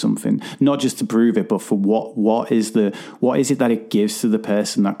to do something, not just to prove it, but for what is it that it gives to the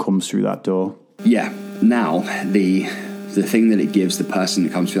person that comes through that door? Yeah. Now, the thing that it gives the person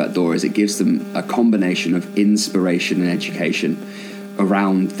that comes through that door is it gives them a combination of inspiration and education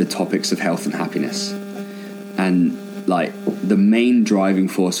around the topics of health and happiness. And like the main driving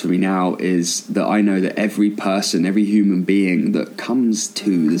force for me now is that I know that every person, every human being that comes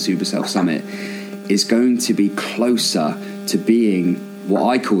to the Super Self Summit is going to be closer to being what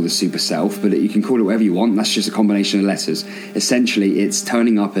I call the Super Self, but you can call it whatever you want. That's just a combination of letters. Essentially, it's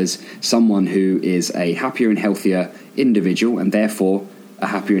turning up as someone who is a happier and healthier individual, and therefore a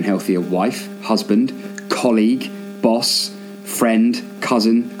happier and healthier wife, husband, colleague, boss, friend,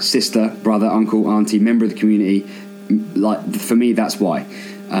 cousin, sister, brother, uncle, auntie, member of the community. Like, for me, that's why.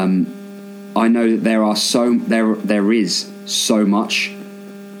 I know that there is so much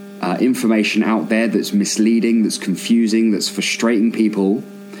information out there that's misleading, that's confusing, that's frustrating people,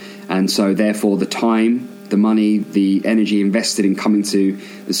 and so therefore the time, the money, the energy invested in coming to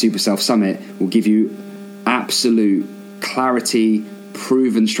the Super Self Summit will give you absolute clarity,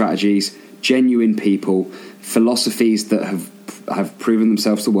 proven strategies, genuine people, philosophies that have proven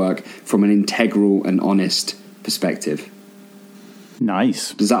themselves to work from an integral and honest perspective.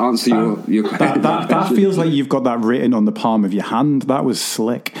 Nice. Does that answer your question? That feels like you've got that written on the palm of your hand. That was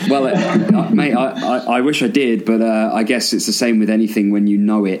slick. Well, mate, I wish I did, but I guess it's the same with anything. When you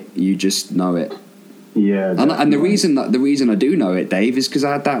know it, you just know it. Yeah. And the reason I do know it, Dave, is because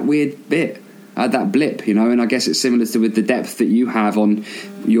I had that weird bit. I had that blip, and I guess it's similar to with the depth that you have on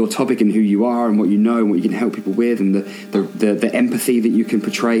your topic and who you are and what you know and what you can help people with, and the empathy that you can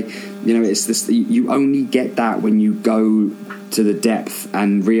portray. It's this. You only get that when you go to the depth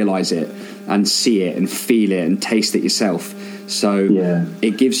and realize it and see it and feel it and taste it yourself. So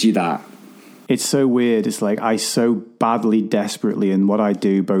it gives you that. It's so weird. It's like I so badly, desperately, in what I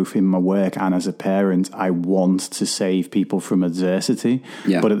do, both in my work and as a parent, I want to save people from adversity.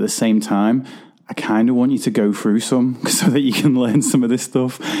 Yeah. But at the same time, I kind of want you to go through some so that you can learn some of this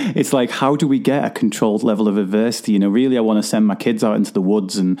stuff. It's like, how do we get a controlled level of adversity? Really, I want to send my kids out into the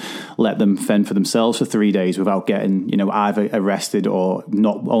woods and let them fend for themselves for 3 days without getting, either arrested or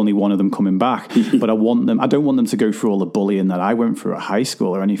not only one of them coming back. But I don't want them to go through all the bullying that I went through at high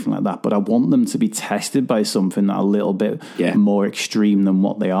school or anything like that. But I want them to be tested by something that a little bit more extreme than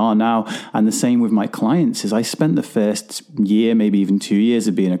what they are now. And the same with my clients is I spent the first year, maybe even 2 years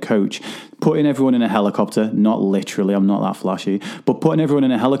of being a coach, putting everyone in a helicopter, not literally, I'm not that flashy, but putting everyone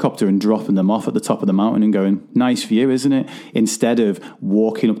in a helicopter and dropping them off at the top of the mountain and going, nice view, isn't it? Instead of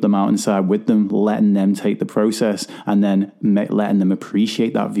walking up the mountainside with them, letting them take the process and then letting them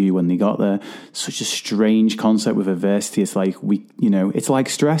appreciate that view when they got there. Such a strange concept with adversity. It's like it's like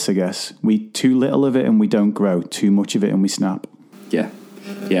stress, I guess. We too little of it and we don't grow, too much of it and we snap. Yeah,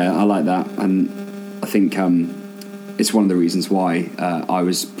 I like that. And I think it's one of the reasons why I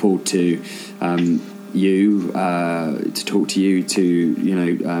was pulled to you to talk to you,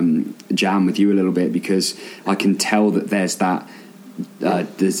 to jam with you a little bit, because I can tell that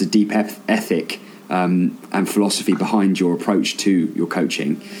there's a deep ethic and philosophy behind your approach to your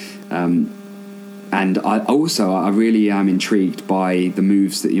coaching. And I really am intrigued by the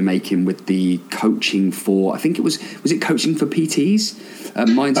moves that you're making with the coaching for, I think was it coaching for PTs?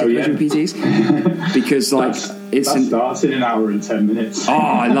 Mindset coaching PTs? Because that starts in an hour and 10 minutes. Oh,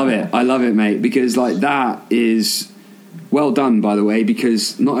 I love it, mate, because that is well done, by the way,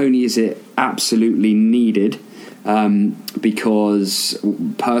 because not only is it absolutely needed, because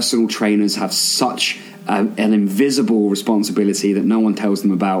personal trainers have such an invisible responsibility that no one tells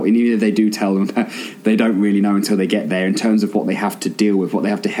them about, and even if they do tell them, they don't really know until they get there, in terms of what they have to deal with, what they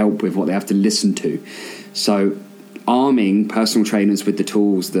have to help with, what they have to listen to. So arming personal trainers with the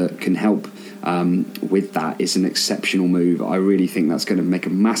tools that can help with that is an exceptional move. I really think that's going to make a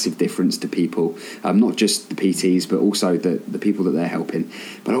massive difference to people, not just the PTs, but also the people that they're helping.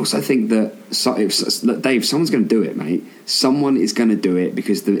 But I also think that, Dave, someone's going to do it, mate. Someone is going to do it,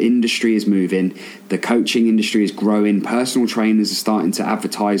 because the industry is moving, the coaching industry is growing, personal trainers are starting to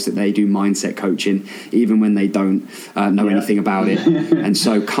advertise that they do mindset coaching, even when they don't know anything about it. And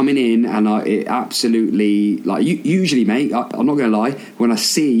so coming in, and it absolutely, usually, mate, I'm not going to lie, when I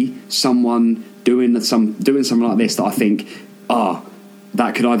see someone doing something like this that I think,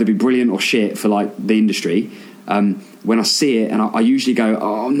 that could either be brilliant or shit for the industry, when I see it, and I usually go,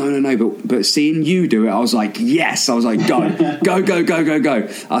 oh, no, but seeing you do it, I was like, yes, I was like, go.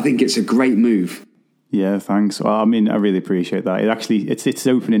 I think it's a great move. Yeah, thanks. Well, I really appreciate that. It's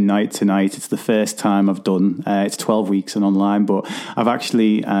opening night tonight. It's the first time I've done. It's 12 weeks and online, but I've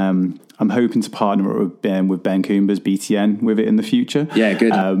actually I'm hoping to partner with Ben Coomber's BTN with it in the future. Yeah,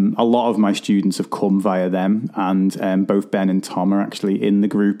 good. A lot of my students have come via them, and both Ben and Tom are actually in the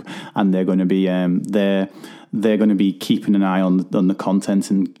group, and they're going to be they're going to be keeping an eye on the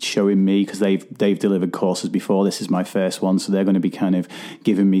content and showing me, because they've delivered courses before. This is my first one, so they're going to be kind of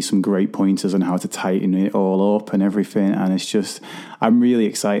giving me some great pointers on how to tighten it all up and everything. And it's just, I'm really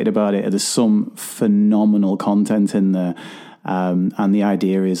excited about it. There's some phenomenal content in there, and the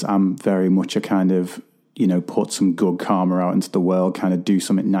idea is I'm very much a kind of, put some good karma out into the world, kind of do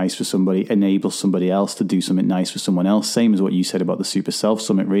something nice for somebody, enable somebody else to do something nice for someone else. Same as what you said about the Super Self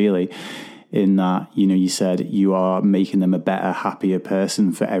Summit, really, in that, you said you are making them a better, happier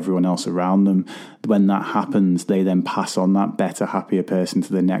person for everyone else around them. When that happens, they then pass on that better, happier person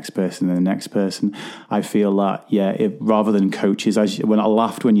to the next person and the next person. I feel that, rather than coaches, when I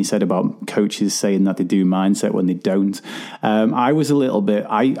laughed when you said about coaches saying that they do mindset when they don't, I was a little bit,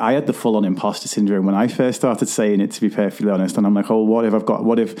 I had the full-on imposter syndrome when I first started saying it, to be perfectly honest. And I'm like, what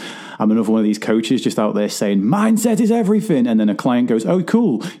if I'm another one of these coaches just out there saying mindset is everything? And then a client goes, oh,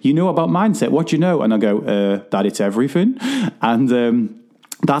 cool, you know about mindset, what do you know? And I go, that it's everything. And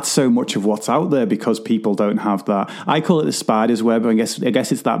that's so much of what's out there, because people don't have that. I call it the spider's web. I guess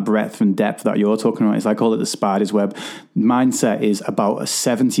it's that breadth and depth that you're talking about. I call it the spider's web. Mindset is about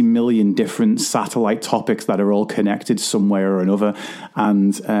 70 million different satellite topics that are all connected somewhere or another.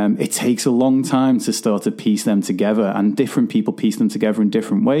 And it takes a long time to start to piece them together, and different people piece them together in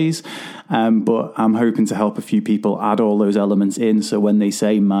different ways. But I'm hoping to help a few people add all those elements in. So when they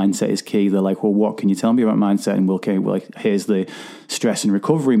say mindset is key, they're like, well, what can you tell me about mindset? And here's the stress and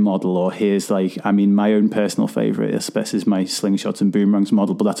recovery model, or here's my own personal favorite is my slingshots and boomerangs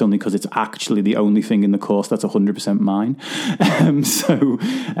model, but that's only because it's actually the only thing in the course that's 100% mine. So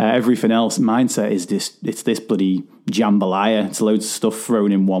everything else, mindset is this bloody jambalaya. It's loads of stuff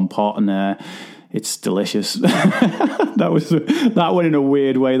thrown in one pot, and it's delicious. That went in a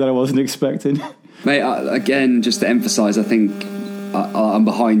weird way that I wasn't expecting. Mate, again, just to emphasise, I think I'm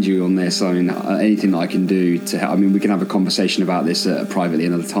behind you on this. I mean, anything that I can do to help. I mean, we can have a conversation about this privately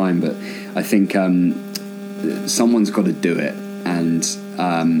another time, but I think someone's got to do it. And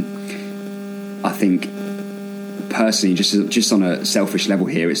I think personally, just on a selfish level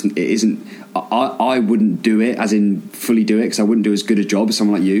here, it isn't. I wouldn't do it, as in fully do it, because I wouldn't do as good a job as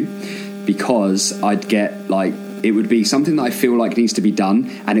someone like you, because I'd get it would be something that I feel like needs to be done,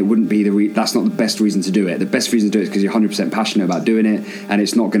 and it wouldn't be that's not the best reason to do it. The best reason to do it is because you're 100% passionate about doing it, and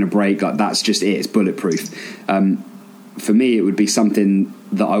it's not going to break. That's just it. It's bulletproof. For me, it would be something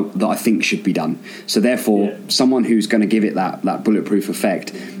that I think should be done. So therefore, someone who's going to give it that bulletproof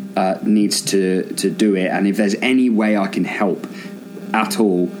effect needs to do it. And if there's any way I can help at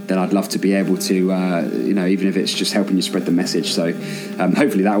all, then I'd love to be able to, even if it's just helping you spread the message. So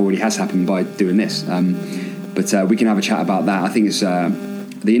hopefully that already has happened by doing this. But we can have a chat about that. I think it's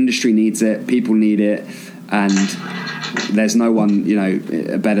the industry needs it, people need it, and there's no one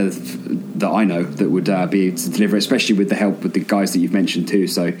better that I know that would be able to deliver, especially with the help with the guys that you've mentioned too.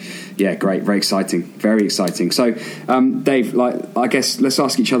 So yeah, great, very exciting. So Dave, I guess let's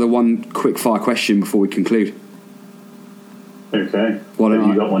ask each other one quick fire question before we conclude. Okay. Have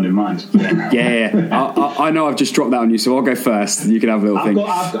you got one in mind? Yeah. I know I've just dropped that on you, so I'll go first. You can have a little thing.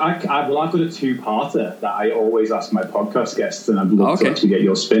 I've got a two-parter that I always ask my podcast guests, and I'd love to actually get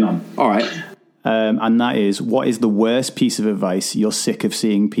your spin on. All right. And that is, what is the worst piece of advice you're sick of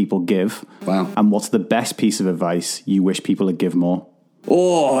seeing people give? Wow. And what's the best piece of advice you wish people would give more?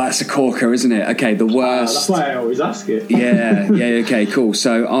 Oh, that's a corker, isn't it? Okay, the worst. That's why I always ask it. Yeah, okay, cool.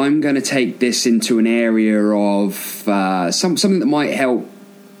 So I'm going to take this into an area of something that might help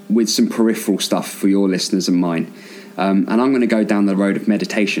with some peripheral stuff for your listeners and mine. And I'm going to go down the road of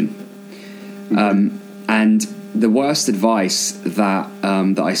meditation. And the worst advice that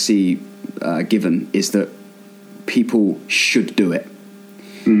I see given is that people should do it.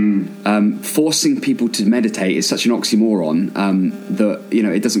 Forcing people to meditate is such an oxymoron that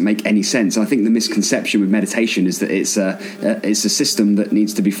it doesn't make any sense. And I think the misconception with meditation is that it's a system that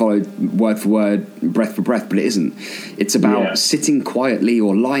needs to be followed word for word, breath for breath, but it isn't. It's about sitting quietly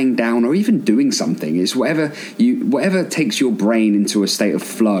or lying down or even doing something. It's whatever takes your brain into a state of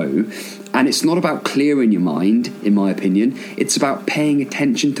flow. And it's not about clearing your mind, in my opinion. It's about paying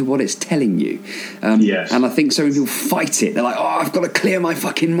attention to what it's telling you. And I think so many people fight it. They're like, I've got to clear my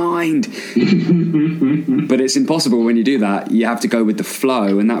fucking mind. But it's impossible when you do that. You have to go with the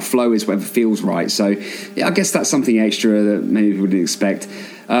flow, and that flow is whatever feels right. So yeah, I guess that's something extra that maybe people didn't expect.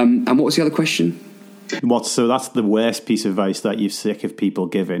 And what was the other question? So that's the worst piece of advice that you're sick of people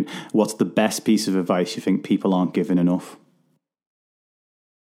giving. What's the best piece of advice you think people aren't giving enough?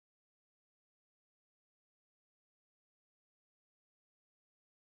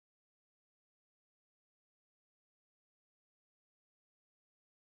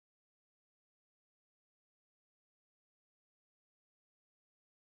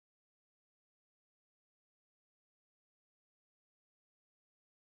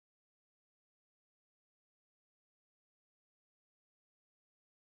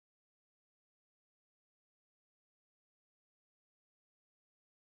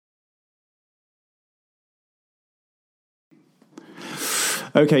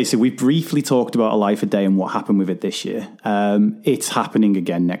 Okay, so we briefly talked about A Life a Day and what happened with it this year. It's happening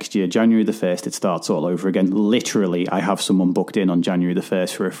again next year. January the 1st, it starts all over again. Literally, I have someone booked in on January the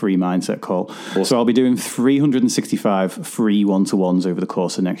 1st for a free mindset call. Awesome. So I'll be doing 365 free one-to-ones over the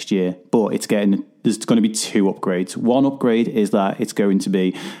course of next year. But there's going to be 2 upgrades. One upgrade is that it's going to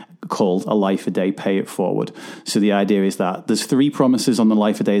be called A Life a Day Pay It Forward. So the idea is that there's 3 promises on the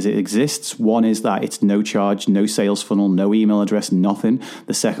Life a Day as it exists. One is that it's no charge, no sales funnel, no email address, nothing.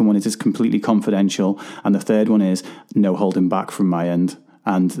 The second one is it's completely confidential. And the third one is no holding back from my end.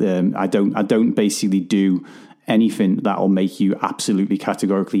 And I don't basically do anything that will make you absolutely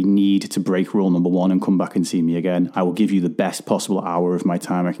categorically need to break rule number 1 and come back and see me again. I will give you the best possible hour of my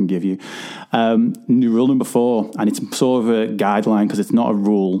time I can give you. Rule number 4, and it's sort of a guideline because it's not a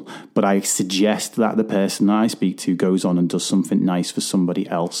rule, but I suggest that the person that I speak to goes on and does something nice for somebody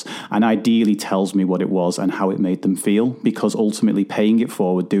else, and ideally tells me what it was and how it made them feel, because ultimately paying it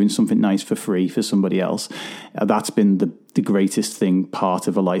forward, doing something nice for free for somebody else, that's been the greatest thing part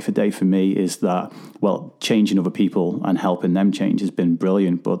of A Life a Day for me, is that, well, changing other people and helping them change has been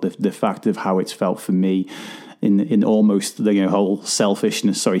brilliant. But the fact of how it's felt for me in almost the whole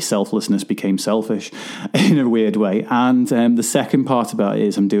selflessness became selfish in a weird way. And the second part about it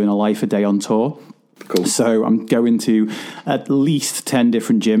is I'm doing A Life a Day on tour. Cool. So I'm going to at least 10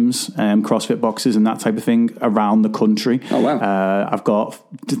 different gyms, CrossFit boxes and that type of thing around the country. Oh, wow. I've got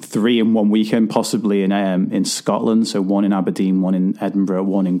 3 in one weekend, possibly in Scotland. So 1 in Aberdeen, 1 in Edinburgh,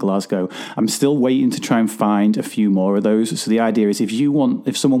 1 in Glasgow. I'm still waiting to try and find a few more of those. So the idea is if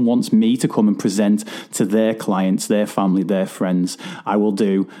someone wants me to come and present to their clients, their family, their friends, I will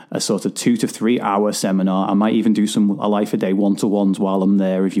do a sort of 2 to 3 hour seminar. I might even do some A Life a Day one-to-ones while I'm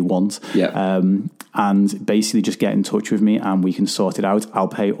there if you want. Yeah. And basically just get in touch with me and we can sort it out. I'll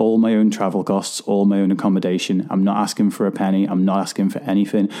pay all my own travel costs, all my own accommodation. I'm not asking for a penny. I'm not asking for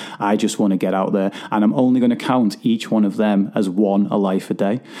anything. I just want to get out there, and I'm only going to count each one of them as one A Life a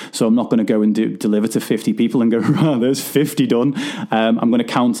Day. So I'm not going to go and deliver to 50 people and go, right, there's 50 done. I'm going to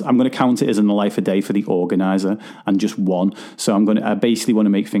count it as an A Life a Day for the organizer and just one. So I basically want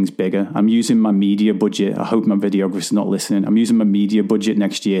to make things bigger. I'm using my media budget. I hope my videographer's not listening. I'm using my media budget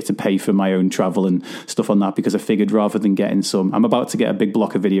next year to pay for my own travel and stuff on that, because I figured rather than getting I'm about to get a big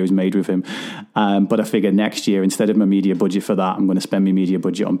block of videos made with him, but I figured next year, instead of my media budget for that, I'm going to spend my media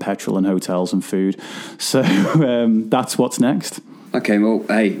budget on petrol and hotels and food. So that's what's next. Okay, well,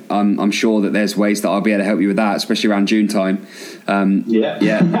 hey, I'm sure that there's ways that I'll be able to help you with that, especially around June time. Yeah.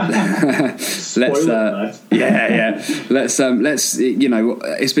 Let's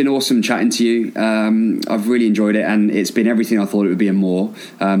it's been awesome chatting to you. I've really enjoyed it, and it's been everything I thought it would be and more.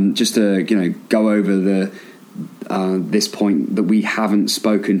 Just to go over this point that we haven't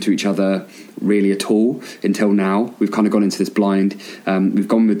spoken to each other really at all until now. We've kind of gone into this blind. We've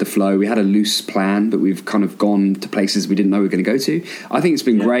gone with the flow. We had a loose plan, but we've kind of gone to places we didn't know we were going to go to. I think it's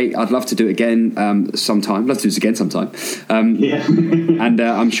been great. I'd love to do it again sometime. I'd love to do this again sometime. And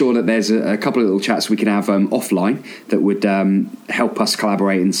I'm sure that there's a couple of little chats we can have offline that would help us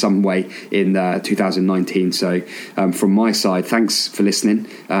collaborate in some way in 2019. So from my side, thanks for listening.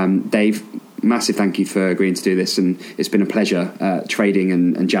 Dave, massive thank you for agreeing to do this, and it's been a pleasure trading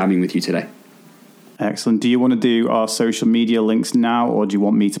and jamming with you today. Excellent. Do you want to do our social media links now, or do you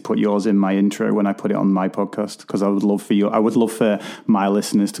want me to put yours in my intro when I put it on my podcast? Because I would love for my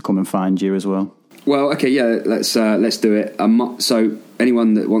listeners to come and find you as well. Well, okay, yeah, let's do it. So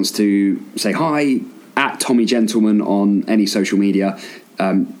anyone that wants to say hi at Tommy Gentleman on any social media.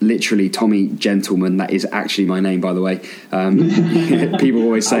 Literally Tommy Gentleman, that is actually my name, by the way. People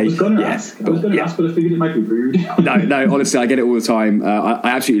always say, I was going to ask, but I figured it might be rude. No, honestly, I get it all the time. I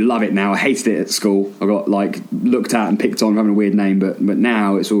absolutely love it now. I hated it at school. I got looked at and picked on for having a weird name, but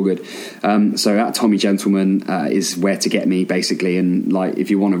now it's all good. So at Tommy Gentleman is where to get me, basically. And if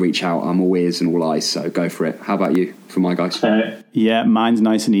you want to reach out, I'm all ears and all eyes, so go for it. How about you, for my guys? Yeah, mine's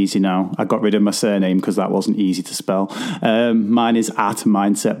nice and easy now. I got rid of my surname because that wasn't easy to spell. Mine is at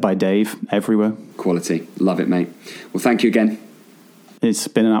Mindset by Dave everywhere. Quality. Love it, mate. Well, thank you again. It's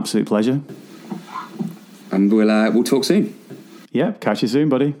been an absolute pleasure. And we'll talk soon. Yeah, catch you soon,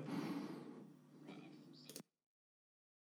 buddy.